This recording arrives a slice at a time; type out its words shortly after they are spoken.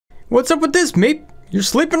What's up with this, mate? You're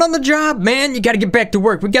sleeping on the job, man. You gotta get back to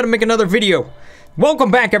work. We gotta make another video.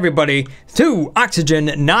 Welcome back, everybody, to Oxygen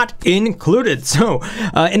Not Included. So,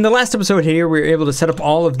 in the last episode here, we were able to set up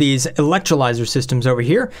all of these electrolyzer systems over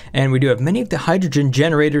here, and we do have many of the hydrogen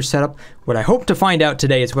generators set up. What I hope to find out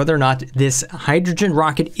today is whether or not this hydrogen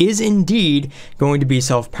rocket is indeed going to be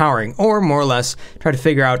self-powering, or more or less try to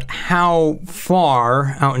figure out how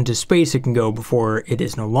far out into space it can go before it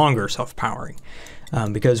is no longer self-powering.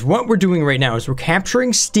 Because what we're doing right now is we're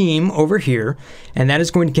capturing steam over here, and that is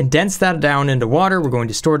going to condense that down into water. We're going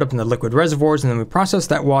to store it up in the liquid reservoirs, and then we process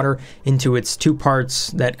that water into its two parts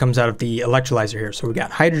that comes out of the electrolyzer here. So we got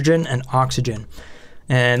hydrogen and oxygen,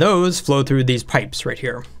 and those flow through these pipes right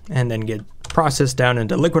here, and then get processed down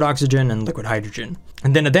into liquid oxygen and liquid hydrogen.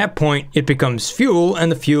 And then at that point, it becomes fuel, and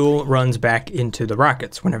the fuel runs back into the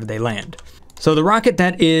rockets whenever they land. So the rocket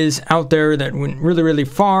that is out there that went really, really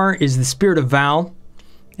far is the Spirit of Val.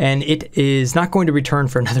 And it is not going to return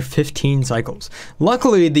for another 15 cycles.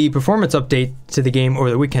 Luckily, the performance update to the game over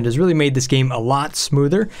the weekend has really made this game a lot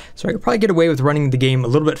smoother, so I could probably get away with running the game a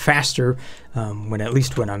little bit faster, at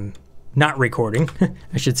least when I'm not recording,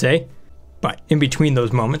 I should say. But in between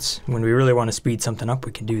those moments, when we really want to speed something up,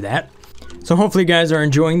 we can do that. So hopefully you guys are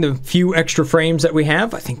enjoying the few extra frames that we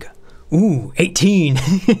have. I think, ooh, 18.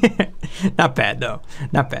 Not bad, though.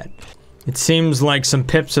 Not bad. It seems like some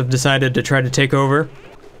pips have decided to try to take over.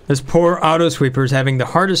 This poor auto sweeper is having the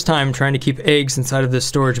hardest time trying to keep eggs inside of this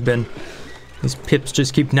storage bin. These pips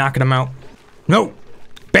just keep knocking them out. No!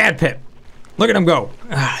 Bad pip! Look at him go!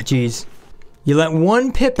 Ah, jeez. You let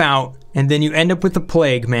one pip out, and then you end up with the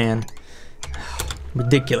plague, man.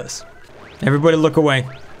 Ridiculous. Everybody look away.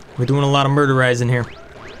 We're doing a lot of murderizing here.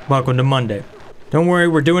 Welcome to Monday. Don't worry,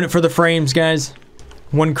 we're doing it for the frames, guys.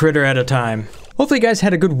 One critter at a time. Hopefully you guys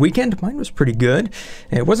had a good weekend. Mine was pretty good.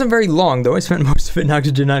 It wasn't very long, though. I spent most of it in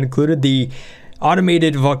Oxygen Not Included. The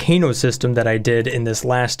automated volcano system that I did in this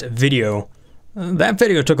last video, that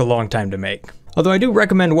video took a long time to make. Although I do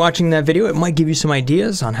recommend watching that video. It might give you some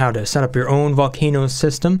ideas on how to set up your own volcano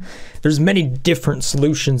system. There's many different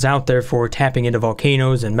solutions out there for tapping into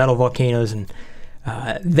volcanoes and metal volcanoes, and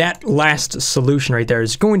that last solution right there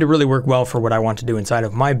is going to really work well for what I want to do inside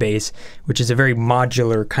of my base, which is a very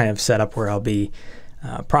modular kind of setup where I'll be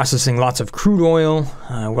processing lots of crude oil.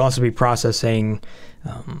 We'll also be processing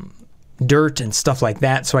dirt and stuff like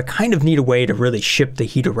that. So I kind of need a way to really ship the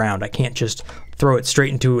heat around. I can't just throw it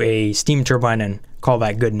straight into a steam turbine and call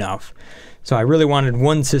that good enough. So I really wanted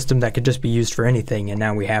one system that could just be used for anything, and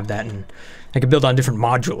now we have that, and I could build on different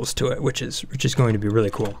modules to it, which is going to be really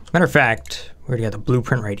cool. Matter of fact, we already got the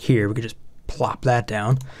blueprint right here. We could just plop that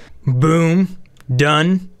down. Boom,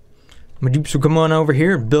 done. My dupes will come on over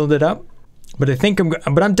here and build it up. But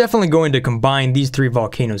I'm definitely going to combine these three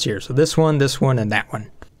volcanoes here. So this one, and that one.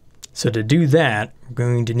 So to do that, we're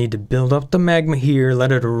going to need to build up the magma here,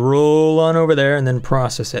 let it roll on over there, and then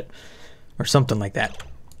process it, or something like that.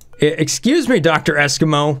 Excuse me, Dr.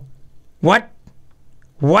 Eskimo. What?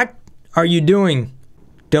 What are you doing?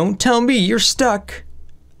 Don't tell me you're stuck.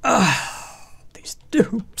 These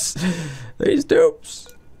dupes. These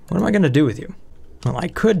dupes. What am I going to do with you? Well, I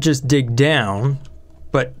could just dig down,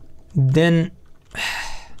 but then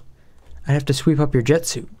I'd have to sweep up your jet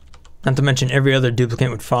suit. Not to mention every other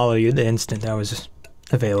duplicate would follow you the instant that was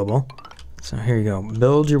available. So here you go.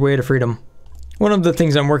 Build your way to freedom. One of the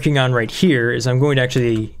things I'm working on right here is I'm going to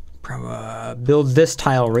actually build this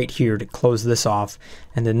tile right here to close this off,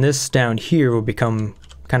 and then this down here will become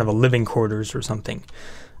kind of a living quarters or something.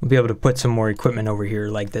 We'll be able to put some more equipment over here,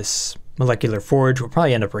 like this molecular forge. We'll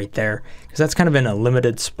probably end up right there, because that's kind of in a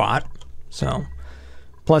limited spot. So,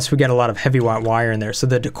 plus we got a lot of heavy wire in there, so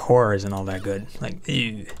the decor isn't all that good. Like,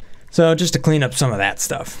 ew. So just to clean up some of that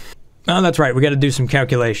stuff. Oh, that's right, we got to do some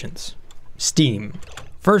calculations. Steam.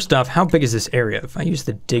 First off, how big is this area? If I use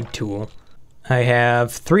the dig tool, I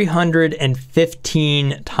have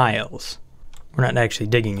 315 tiles. We're not actually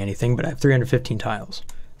digging anything, but I have 315 tiles.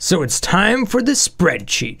 So it's time for the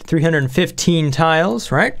spreadsheet. 315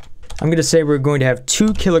 tiles, right? I'm going to say we're going to have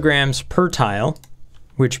 2 kilograms per tile,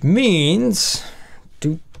 which means,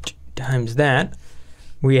 2 times that,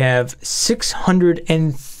 we have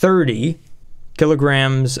 630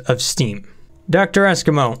 kilograms of steam. Dr.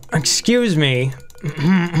 Eskimo, excuse me.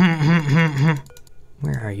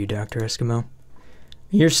 Where are you, Dr. Eskimo?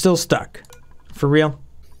 You're still stuck. For real?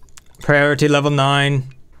 Priority level 9.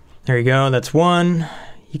 There you go, that's 1.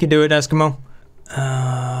 You can do it, Eskimo.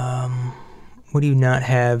 What do you not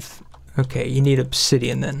have? Okay, you need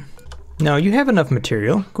obsidian then. No, you have enough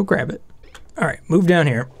material. Go grab it. Alright, move down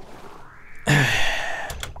here.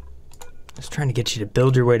 Just trying to get you to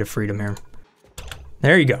build your way to freedom here.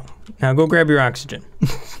 There you go. Now go grab your oxygen.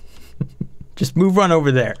 Just move on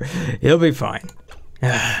over there. It'll be fine.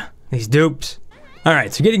 These dupes.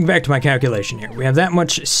 Alright, so getting back to my calculation here. We have that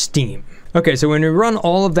much steam. Okay, so when we run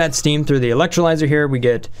all of that steam through the electrolyzer here, we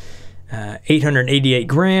get 888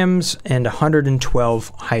 grams and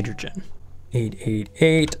 112 hydrogen.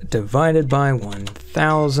 888 divided by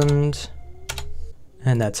 1,000.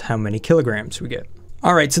 And that's how many kilograms we get.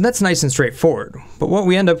 Alright, so that's nice and straightforward. But what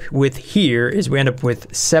we end up with here is we end up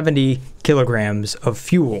with 70 kilograms of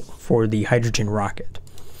fuel for the hydrogen rocket.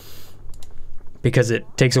 Because it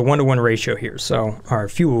takes a 1-to-1 ratio here, so our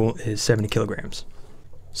fuel is 70 kilograms.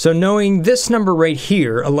 So knowing this number right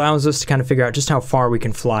here allows us to kind of figure out just how far we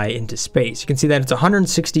can fly into space. You can see that it's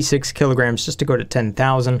 166 kilograms just to go to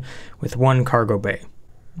 10,000 with 1 cargo bay.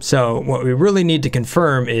 So what we really need to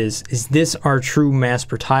confirm is this our true mass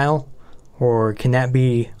per tile, or can that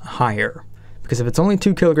be higher? Because if it's only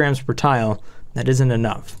 2 kilograms per tile, that isn't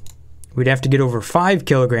enough. We'd have to get over 5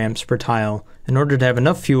 kilograms per tile in order to have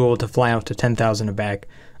enough fuel to fly out to 10,000 and back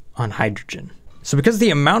on hydrogen. So because the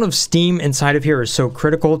amount of steam inside of here is so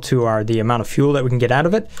critical to the amount of fuel that we can get out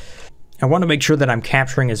of it, I want to make sure that I'm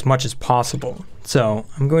capturing as much as possible. So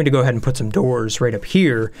I'm going to go ahead and put some doors right up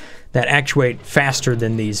here that actuate faster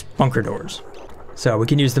than these bunker doors. So we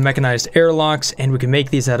can use the mechanized airlocks, and we can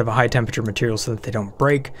make these out of a high temperature material so that they don't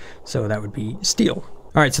break. So that would be steel.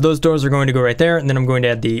 All right, so those doors are going to go right there, and then I'm going to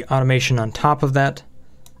add the automation on top of that.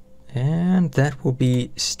 And that will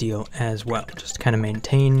be steel as well. Just kind of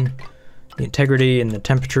maintain the integrity and the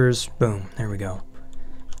temperatures. Boom, there we go.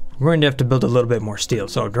 We're going to have to build a little bit more steel.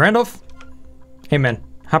 So Randolph, hey man,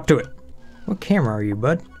 hop to it. What camera are you,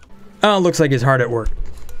 bud? Oh, looks like he's hard at work.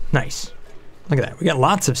 Nice. Look at that. We got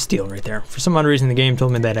lots of steel right there. For some odd reason, the game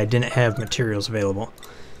told me that I didn't have materials available.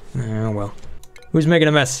 Oh, well. Who's making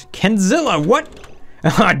a mess? Kenzilla, what?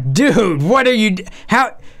 Oh, dude, what are you...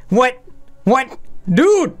 How... What?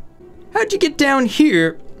 Dude! How'd you get down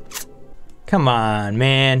here? Come on,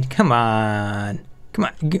 man. Come on. Come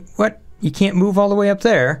on. What? You can't move all the way up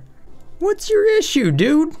there? What's your issue,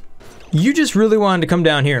 dude? You just really wanted to come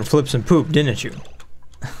down here and flip some poop, didn't you?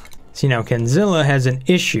 See, now Kenzilla has an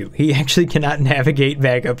issue. He actually cannot navigate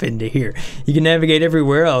back up into here. He can navigate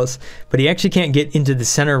everywhere else, but he actually can't get into the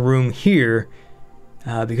center room here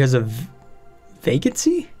because of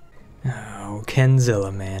vacancy? Oh,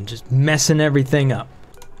 Kenzilla, man. Just messing everything up.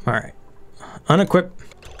 Alright. Unequip.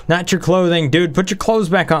 Not your clothing, dude. Put your clothes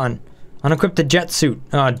back on. Unequip the jet suit.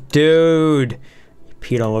 Oh, dude. You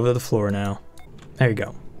peed all over the floor now. There you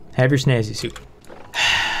go. Have your snazzy suit.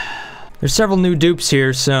 There's several new dupes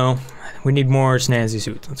here, so we need more snazzy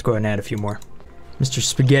suits. Let's go ahead and add a few more. Mr.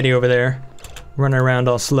 Spaghetti over there, running around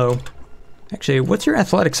all slow. Actually, what's your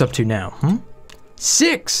athletics up to now,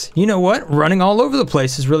 6! You know what? Running all over the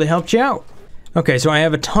place has really helped you out. Okay, so I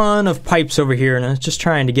have a ton of pipes over here, and I was just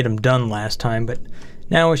trying to get them done last time, but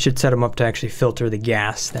now I should set them up to actually filter the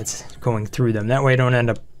gas that's going through them. That way I don't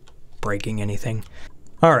end up breaking anything.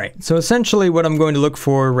 Alright, so essentially what I'm going to look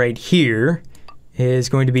for right here is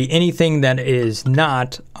going to be anything that is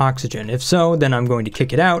not oxygen. If so, then I'm going to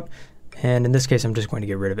kick it out, and in this case I'm just going to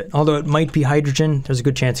get rid of it. Although it might be hydrogen, there's a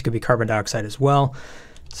good chance it could be carbon dioxide as well,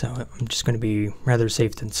 so I'm just going to be rather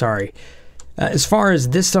safe than sorry. As far as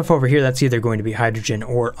this stuff over here, that's either going to be hydrogen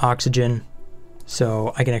or oxygen,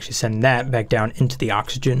 so I can actually send that back down into the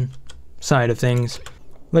oxygen side of things.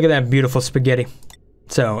 Look at that beautiful spaghetti.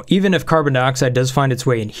 So even if carbon dioxide does find its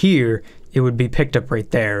way in here, it would be picked up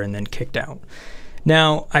right there and then kicked out.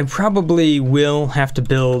 Now, I probably will have to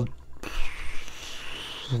build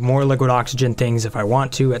more liquid oxygen things if I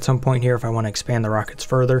want to at some point here, if I want to expand the rockets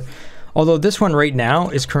further. Although this one right now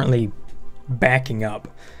is currently backing up.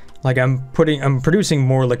 Like I'm producing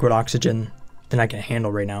more liquid oxygen than I can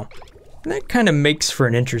handle right now. And that kind of makes for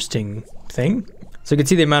an interesting thing. So you can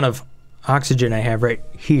see the amount of oxygen I have right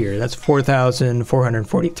here. That's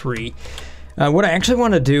 4,443. What I actually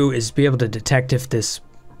want to do is be able to detect if this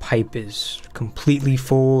pipe is completely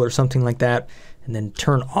full or something like that, and then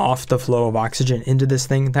turn off the flow of oxygen into this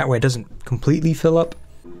thing. That way it doesn't completely fill up,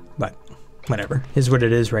 but whatever, is what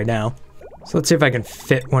it is right now. So let's see if I can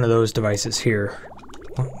fit one of those devices here.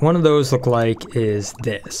 One of those look like is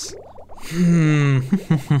this.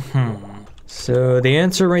 So the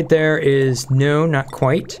answer right there is no, not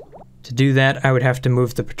quite. To do that, I would have to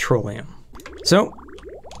move the petroleum. So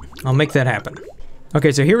I'll make that happen.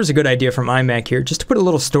 Okay, so here's a good idea from iMac here, just to put a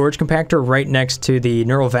little storage compactor right next to the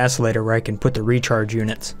neural vacillator where I can put the recharge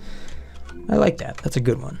units. I like that. That's a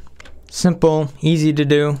good one. Simple, easy to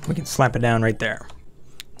do. We can slap it down right there.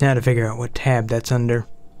 Now to figure out what tab that's under.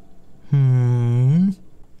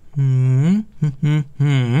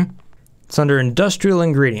 It's It's under industrial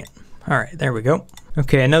ingredient. All right, there we go.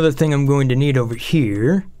 Okay, another thing I'm going to need over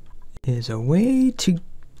here is a way to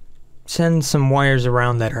send some wires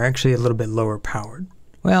around that are actually a little bit lower powered.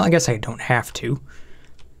 Well, I guess I don't have to,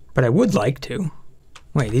 but I would like to.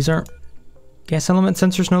 Wait, these aren't... Gas element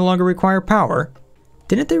sensors no longer require power.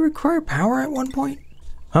 Didn't they require power at one point?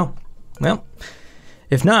 Oh, well,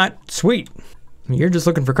 if not, sweet. You're just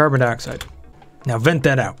looking for carbon dioxide. Now vent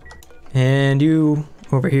that out. And you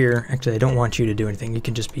over here, actually I don't want you to do anything. You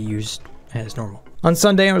can just be used as normal. On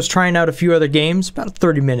Sunday I was trying out a few other games, about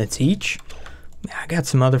 30 minutes each. I got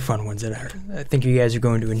some other fun ones that I think you guys are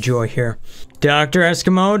going to enjoy here. Dr.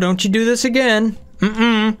 Eskimo, don't you do this again.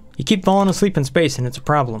 You keep falling asleep in space and it's a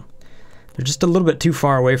problem. They're just a little bit too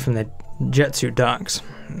far away from the jet suit docks.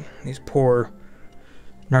 These poor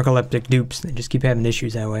narcoleptic dupes, they just keep having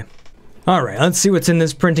issues that way. Alright, let's see what's in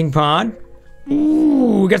this printing pod.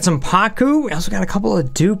 Ooh, we got some Paku. We also got a couple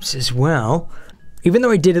of dupes as well. Even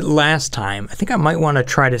though I did it last time, I think I might want to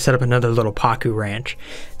try to set up another little Paku ranch.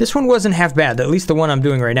 This one wasn't half bad, at least the one I'm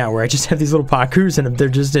doing right now, where I just have these little Pakus and they're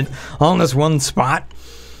just all in this one spot.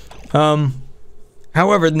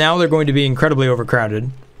 However, now they're going to be incredibly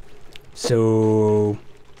overcrowded. So,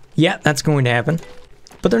 yeah, that's going to happen.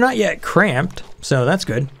 But they're not yet cramped, so that's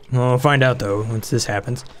good. We'll find out, though, once this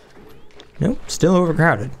happens. Nope, still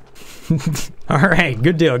overcrowded. Alright,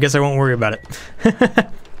 good deal. I guess I won't worry about it.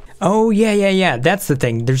 Oh, yeah. That's the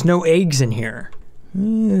thing. There's no eggs in here.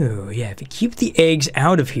 Ooh, yeah. If you keep the eggs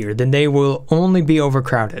out of here, then they will only be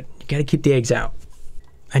overcrowded. You gotta keep the eggs out.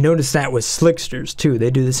 I noticed that with slicksters, too.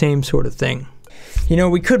 They do the same sort of thing. You know,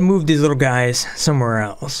 we could move these little guys somewhere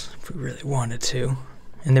else if we really wanted to.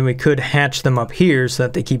 And then we could hatch them up here so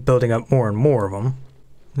that they keep building up more and more of them.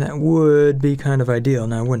 That would be kind of ideal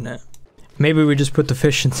now, wouldn't it? Maybe we just put the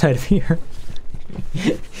fish inside of here.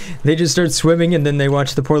 They just start swimming and then they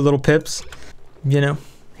watch the poor little pips. You know,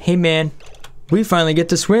 hey man, we finally get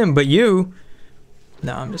to swim, but you...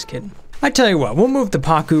 No, I'm just kidding. I tell you what, we'll move the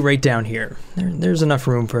Paku right down here. There's enough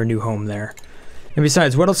room for a new home there. And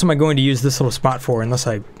besides, what else am I going to use this little spot for unless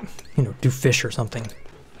I, you know, do fish or something?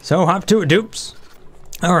 So hop to it, dupes.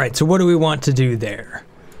 Alright, so what do we want to do there?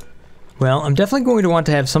 Well, I'm definitely going to want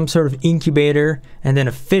to have some sort of incubator and then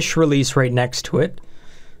a fish release right next to it.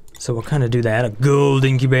 So we'll kind of do that, a gold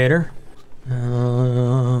incubator.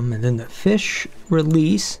 And then the fish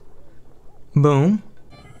release. Boom.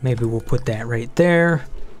 Maybe we'll put that right there.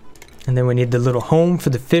 And then we need the little home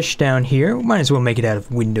for the fish down here. We might as well make it out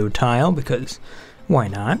of window tile because why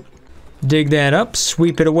not? Dig that up,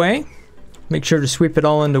 sweep it away. Make sure to sweep it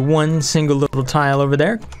all into one single little tile over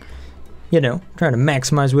there. You know, trying to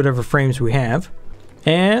maximize whatever frames we have.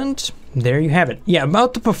 And there you have it. Yeah,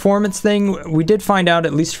 about the performance thing, we did find out,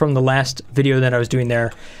 at least from the last video that I was doing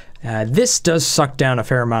there, this does suck down a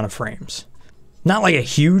fair amount of frames. Not like a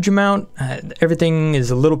huge amount. Everything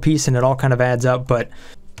is a little piece and it all kind of adds up, but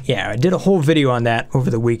yeah, I did a whole video on that over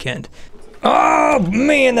the weekend. Oh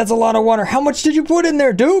man, that's a lot of water. How much did you put in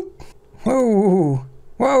there, dude? Whoa.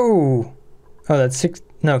 Oh, that's 6.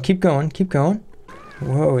 No, keep going, keep going.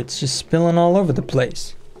 Whoa, it's just spilling all over the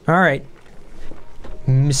place. Alright.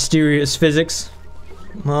 Mysterious physics.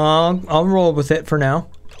 I'll roll with it for now.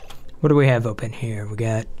 What do we have up in here? We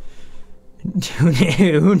got...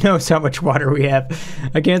 Who knows how much water we have?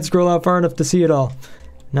 I can't scroll out far enough to see it all.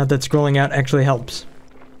 Not that scrolling out actually helps.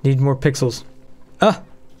 Need more pixels.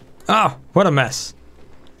 Oh, what a mess.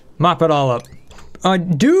 Mop it all up.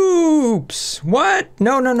 Dupes! What?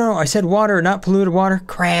 No. I said water, not polluted water.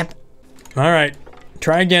 Crap. Alright.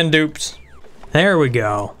 Try again, dupes. There we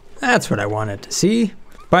go. That's what I wanted to see.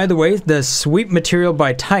 By the way, the sweep material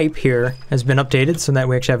by type here has been updated so that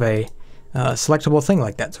we actually have a selectable thing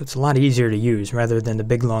like that. So it's a lot easier to use rather than the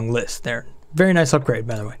big long list there. Very nice upgrade,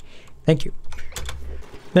 by the way. Thank you.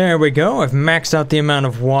 There we go. I've maxed out the amount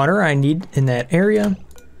of water I need in that area.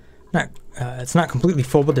 It's not completely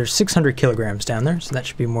full, but there's 600 kilograms down there, so that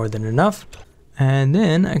should be more than enough. And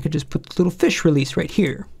then I could just put the little fish release right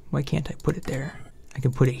here. Why can't I put it there? I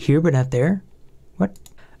can put it here, but not there. What?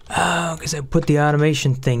 Oh, because I put the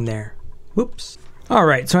automation thing there. Whoops.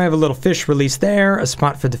 Alright, so I have a little fish release there, a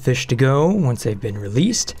spot for the fish to go once they've been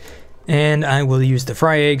released. And I will use the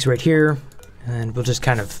fry eggs right here, and we'll just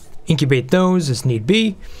kind of incubate those as need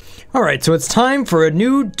be. Alright, so it's time for a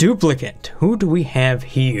new duplicate. Who do we have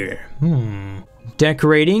here?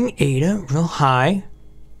 Decorating Ada, real high.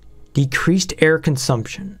 Decreased air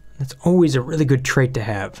consumption. That's always a really good trait to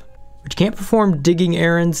have. But you can't perform digging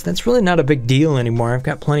errands. That's really not a big deal anymore. I've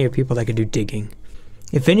got plenty of people that can do digging.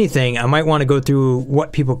 If anything, I might want to go through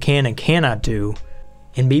what people can and cannot do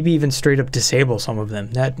and maybe even straight up disable some of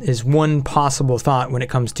them. That is one possible thought when it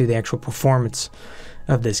comes to the actual performance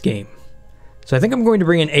of this game. So I think I'm going to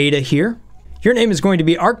bring in Ada here. Your name is going to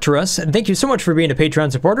be Arcturus, and thank you so much for being a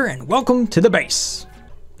Patreon supporter, and welcome to the base.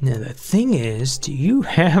 Now the thing is, do you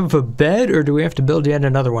have a bed, or do we have to build yet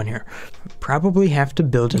another one here? Probably have to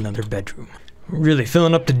build another bedroom. Really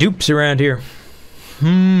filling up the dupes around here.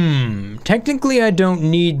 Technically I don't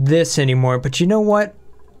need this anymore, but you know what?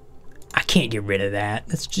 I can't get rid of that.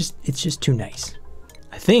 It's just too nice.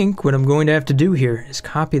 I think what I'm going to have to do here is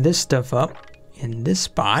copy this stuff up in this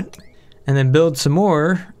spot, and then build some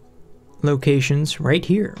more locations right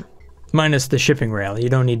here. Minus the shipping rail. You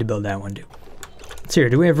don't need to build that one, dude. Let's see here.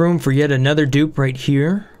 Do we have room for yet another dupe right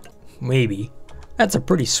here? Maybe. That's a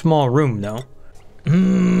pretty small room, though.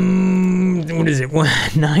 What is it?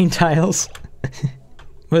 9 tiles?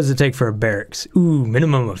 What does it take for a barracks? Ooh,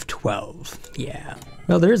 minimum of 12. Yeah.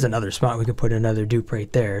 Well, there's another spot we could put another dupe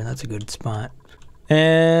right there. That's a good spot.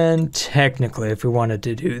 And technically, if we wanted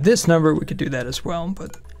to do this number, we could do that as well,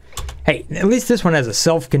 but hey, at least this one has a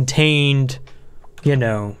self-contained, you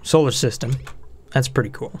know, solar system. That's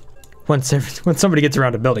pretty cool. Once somebody gets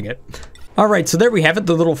around to building it. All right, so there we have it.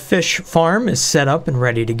 The little fish farm is set up and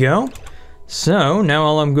ready to go. So now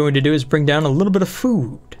all I'm going to do is bring down a little bit of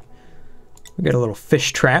food. We got a little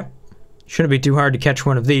fish trap. Shouldn't be too hard to catch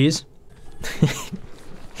one of these.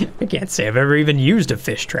 I can't say I've ever even used a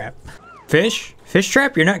fish trap. Fish? Fish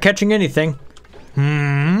trap? You're not catching anything.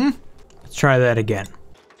 Let's try that again.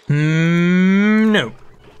 No.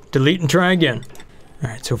 Delete and try again.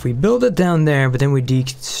 Alright, so if we build it down there, but then we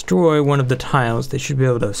destroy one of the tiles, they should be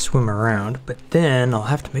able to swim around. But then I'll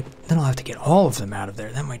have to get all of them out of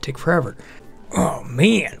there. That might take forever. Oh,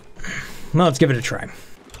 man. Well, let's give it a try.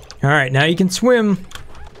 Alright, now you can swim.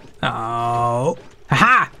 Oh.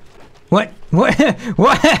 Aha! What? What?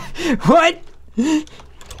 What?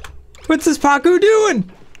 What's this Paku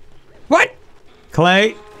doing? What?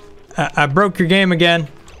 Clay, I broke your game again.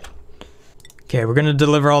 Okay, we're gonna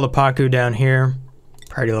deliver all the Paku down here.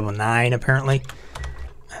 Priority level 9, apparently.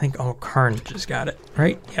 I think all Carnage has got it,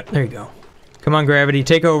 right? Yep, there you go. Come on, Gravity,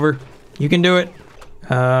 take over. You can do it.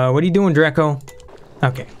 What are you doing, Draco?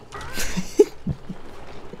 Okay.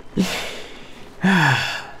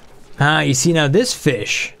 You see now this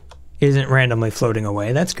fish isn't randomly floating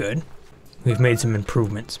away. That's good. We've made some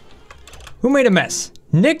improvements. Who made a mess?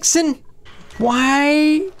 Nixon?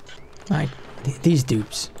 Why? These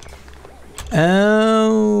dupes.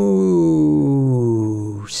 Oh,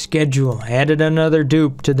 schedule. Added another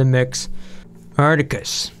dupe to the mix.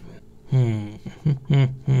 Articus.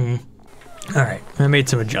 Alright, I made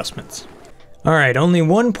some adjustments. Alright, only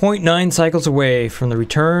 1.9 cycles away from the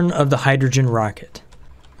return of the hydrogen rocket.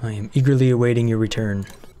 I am eagerly awaiting your return.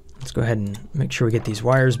 Let's go ahead and make sure we get these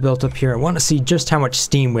wires built up here. I want to see just how much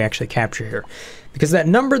steam we actually capture here. Because that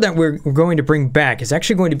number that we're going to bring back is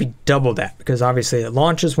actually going to be double that. Because obviously it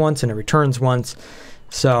launches once and it returns once.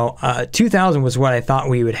 So 2,000 was what I thought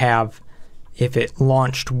we would have if it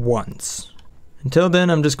launched once. Until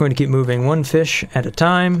then, I'm just going to keep moving one fish at a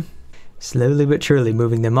time. Slowly but surely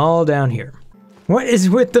moving them all down here. What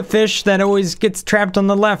is with the fish that always gets trapped on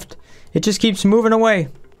the left? It just keeps moving away.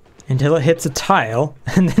 Until it hits a tile,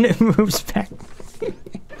 and then it moves back.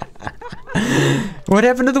 What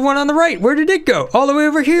happened to the one on the right? Where did it go? All the way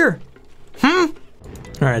over here.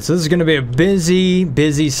 Alright, so this is going to be a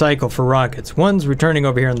busy cycle for rockets. One's returning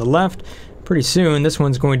over here on the left. Pretty soon, this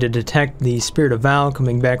one's going to detect the Spirit of Val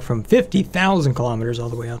coming back from 50,000 kilometers all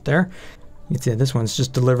the way out there. You can see this one's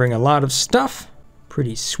just delivering a lot of stuff.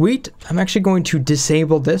 Pretty sweet. I'm actually going to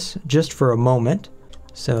disable this just for a moment.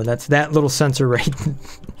 So that's that little sensor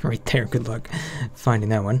right there. Good luck finding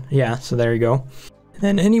that one. Yeah, so there you go. And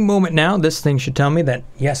then any moment now, this thing should tell me that,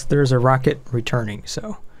 yes, there's a rocket returning.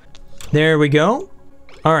 So there we go.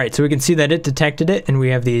 All right, so we can see that it detected it, and we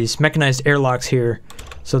have these mechanized airlocks here.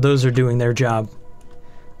 So those are doing their job.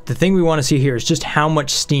 The thing we want to see here is just how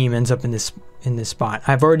much steam ends up in this spot.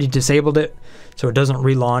 I've already disabled it, so it doesn't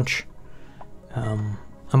relaunch.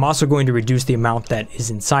 I'm also going to reduce the amount that is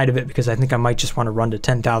inside of it because I think I might just want to run to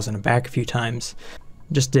 10,000 and back a few times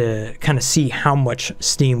just to kind of see how much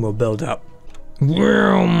steam will build up.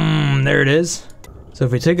 There it is. So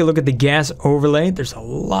if we take a look at the gas overlay, there's a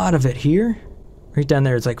lot of it here. Right down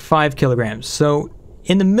there, it's like 5 kilograms. So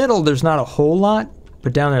in the middle, there's not a whole lot,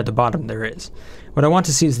 but down there at the bottom, there is. What I want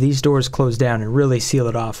to see is these doors close down and really seal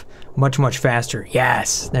it off much faster.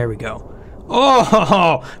 Yes, there we go.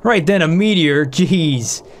 Oh, right then, a meteor.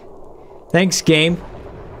 Jeez. Thanks, game.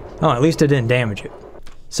 Oh, at least I didn't damage it.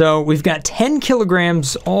 So we've got 10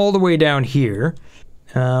 kilograms all the way down here.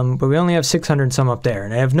 But we only have 600 and some up there,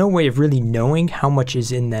 and I have no way of really knowing how much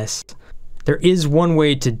is in this. There is one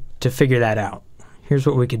way to figure that out. Here's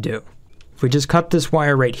what we could do. If we just cut this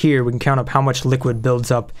wire right here, we can count up how much liquid builds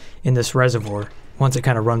up in this reservoir once it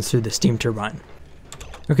kind of runs through the steam turbine.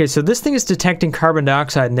 Okay, so this thing is detecting carbon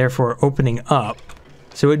dioxide and therefore opening up.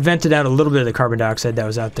 So it vented out a little bit of the carbon dioxide that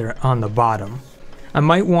was out there on the bottom. I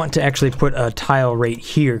might want to actually put a tile right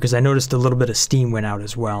here because I noticed a little bit of steam went out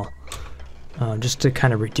as well. Just to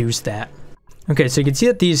kind of reduce that. Okay, so you can see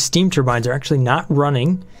that these steam turbines are actually not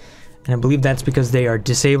running. And I believe that's because they are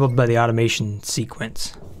disabled by the automation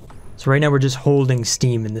sequence. So right now we're just holding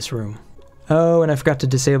steam in this room. Oh, and I forgot to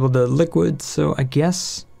disable the liquid, so I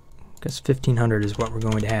guess 1500 is what we're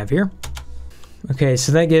going to have here. Okay,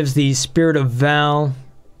 so that gives the Spirit of Val.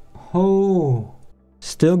 Oh,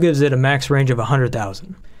 still gives it a max range of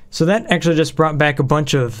 100,000. So that actually just brought back a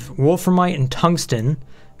bunch of wolframite and tungsten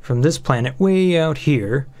from this planet way out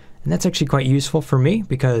here. And that's actually quite useful for me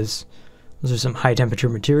because those are some high temperature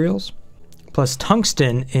materials. Plus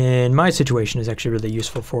tungsten in my situation is actually really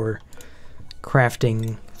useful for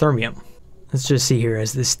crafting thermium. Let's just see here,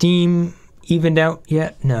 has the steam evened out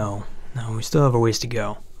yet? No, we still have a ways to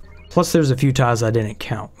go. Plus there's a few tiles I didn't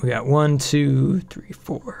count. We got 1, 2, 3,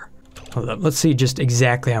 4. Hold up, let's see just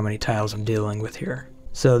exactly how many tiles I'm dealing with here.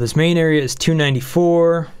 So this main area is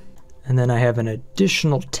 294, and then I have an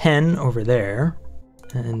additional 10 over there.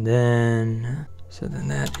 And then, so then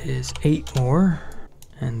that is 8 more,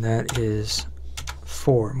 and that is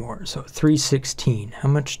 4 more, so 316. How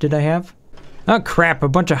much did I have? Oh crap, a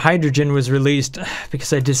bunch of hydrogen was released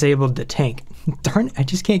because I disabled the tank. Darn it, I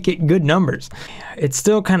just can't get good numbers. It's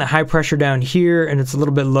still kind of high pressure down here, and it's a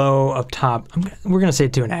little bit low up top. We're going to say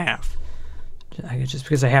 2.5. Just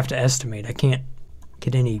because I have to estimate. I can't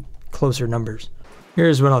get any closer numbers.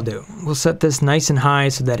 Here's what I'll do. We'll set this nice and high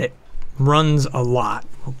so that it runs a lot.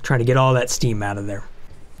 We'll try to get all that steam out of there.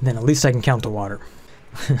 And then at least I can count the water.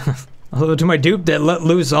 Hello to my dupe that let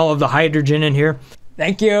loose all of the hydrogen in here.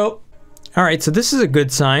 Thank you. All right, so this is a good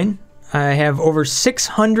sign. I have over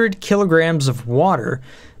 600 kilograms of water,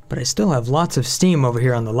 but I still have lots of steam over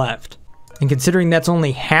here on the left. And considering that's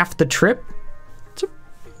only half the trip,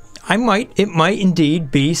 it might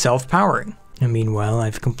indeed be self-powering. And meanwhile,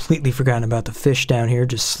 I've completely forgotten about the fish down here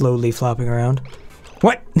just slowly flopping around.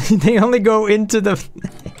 What? They only go into the...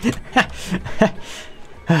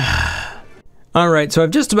 Alright, so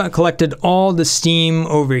I've just about collected all the steam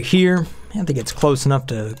over here. I think it's close enough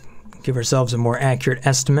to give ourselves a more accurate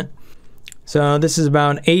estimate. So this is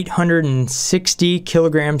about 860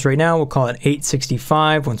 kilograms right now. We'll call it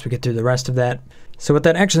 865 once we get through the rest of that. So what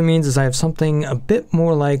that actually means is I have something a bit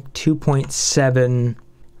more like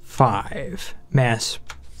 2.75 mass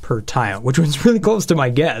per tile, which was really close to my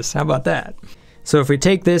guess. How about that? So if we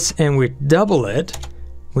take this and we double it,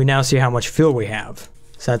 we now see how much fuel we have.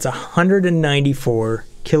 So that's 194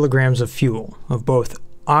 kilograms of fuel, of both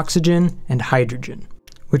oxygen and hydrogen.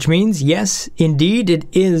 Which means, yes, indeed, it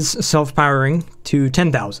is self-powering to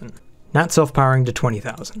 10,000, not self-powering to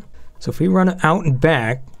 20,000. So if we run it out and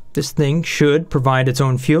back, this thing should provide its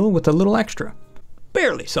own fuel with a little extra.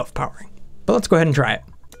 Barely self-powering. But let's go ahead and try it.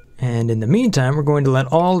 And in the meantime, we're going to let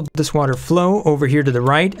all of this water flow over here to the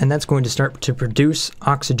right, and that's going to start to produce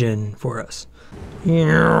oxygen for us.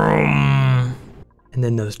 And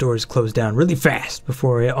then those doors close down really fast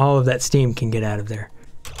before all of that steam can get out of there.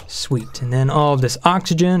 Sweet. And then all of this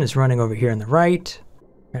oxygen is running over here on the right.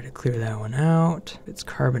 Try to clear that one out. It's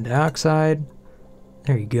carbon dioxide.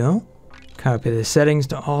 There you go. Copy the settings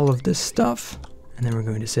to all of this stuff. And then we're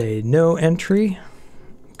going to say no entry.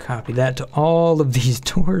 Copy that to all of these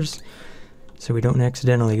doors so we don't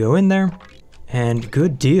accidentally go in there. And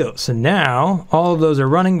good deal. So now all of those are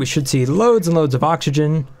running. We should see loads and loads of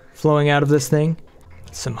oxygen flowing out of this thing.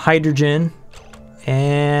 Some hydrogen.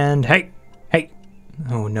 And hey.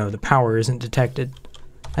 Oh no, the power isn't detected.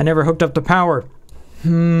 I never hooked up the power.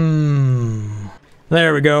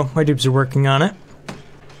 There we go. My dupes are working on it.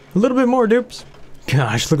 A little bit more dupes.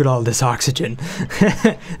 Gosh, look at all this oxygen.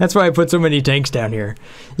 That's why I put so many tanks down here.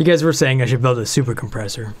 You guys were saying I should build a super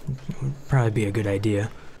compressor. It would probably be a good idea.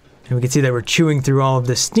 And we can see that we're chewing through all of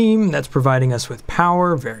this steam. That's providing us with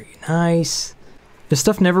power. Very nice. This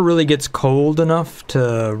stuff never really gets cold enough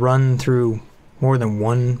to run through more than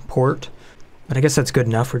one port. But I guess that's good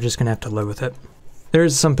enough. We're just going to have to live with it. There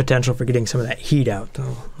is some potential for getting some of that heat out,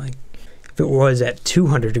 though. Like, if it was at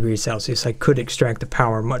 200 degrees Celsius, I could extract the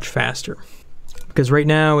power much faster. Because right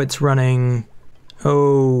now it's running,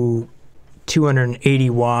 280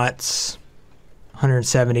 watts,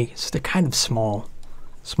 170. So they're kind of small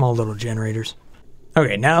little generators.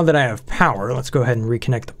 Okay, now that I have power, let's go ahead and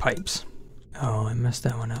reconnect the pipes. Oh, I messed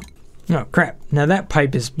that one up. Oh, crap. Now that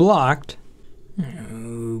pipe is blocked.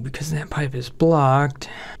 Oh, because that pipe is blocked,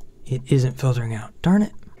 it isn't filtering out. Darn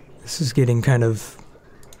it. This is getting kind of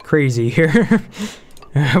crazy here.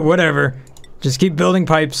 Whatever. Just keep building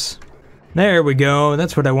pipes. There we go.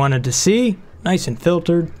 That's what I wanted to see. Nice and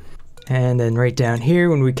filtered. And then right down here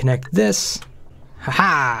when we connect this.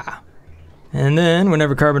 Haha! And then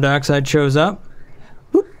whenever carbon dioxide shows up,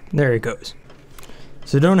 whoop, there it goes.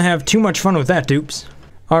 So don't have too much fun with that, dupes.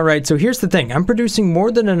 Alright, so here's the thing. I'm producing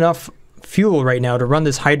more than enough fuel right now to run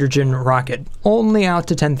this hydrogen rocket, only out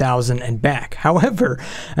to 10,000 and back. However,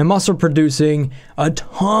 I'm also producing a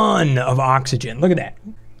ton of oxygen. Look at that.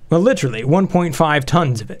 Well, literally 1.5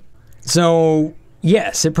 tons of it. So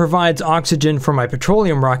yes, it provides oxygen for my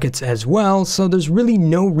petroleum rockets as well, so there's really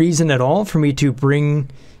no reason at all for me to bring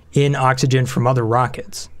in oxygen from other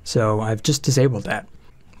rockets. So I've just disabled that.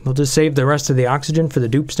 We'll just save the rest of the oxygen for the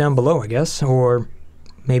dupes down below, I guess, or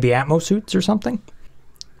maybe Atmo suits or something.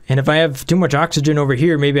 And if I have too much oxygen over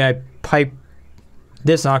here, maybe I pipe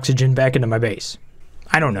this oxygen back into my base.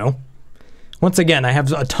 I don't know. Once again, I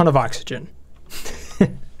have a ton of oxygen.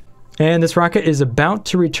 And this rocket is about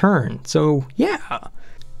to return, so yeah,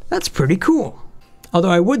 that's pretty cool. Although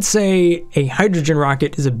I would say a hydrogen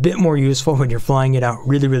rocket is a bit more useful when you're flying it out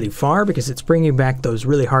really, really far because it's bringing back those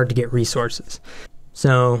really hard to get resources.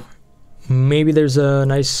 So maybe there's a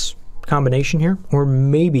nice combination here, or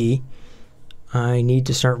maybe I need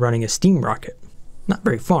to start running a steam rocket. Not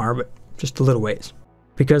very far, but just a little ways.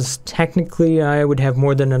 Because technically I would have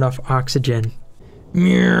more than enough oxygen.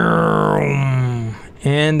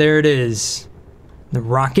 And there it is. The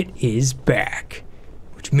rocket is back,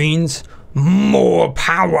 which means more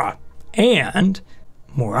power and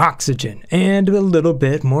more oxygen and a little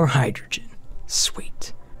bit more hydrogen.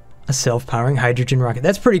 Sweet. A self-powering hydrogen rocket.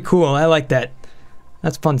 That's pretty cool. I like that.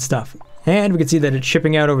 That's fun stuff. And we can see that it's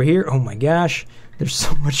shipping out over here. Oh my gosh. There's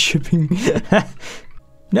so much shipping.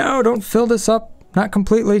 No, don't fill this up. Not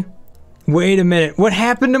completely. Wait a minute. What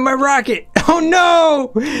happened to my rocket? Oh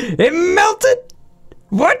no! It melted!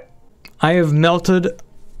 What? I have melted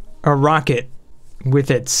a rocket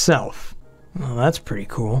with itself. Well, that's pretty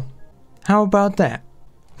cool. How about that?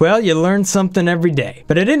 Well, you learn something every day.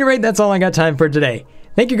 But at any rate, that's all I got time for today.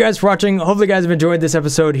 Thank you guys for watching. Hopefully you guys have enjoyed this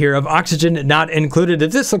episode here of Oxygen Not Included.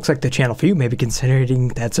 If this looks like the channel for you, maybe consider hitting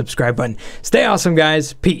that subscribe button. Stay awesome,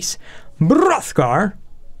 guys. Peace. Brothgar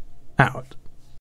out.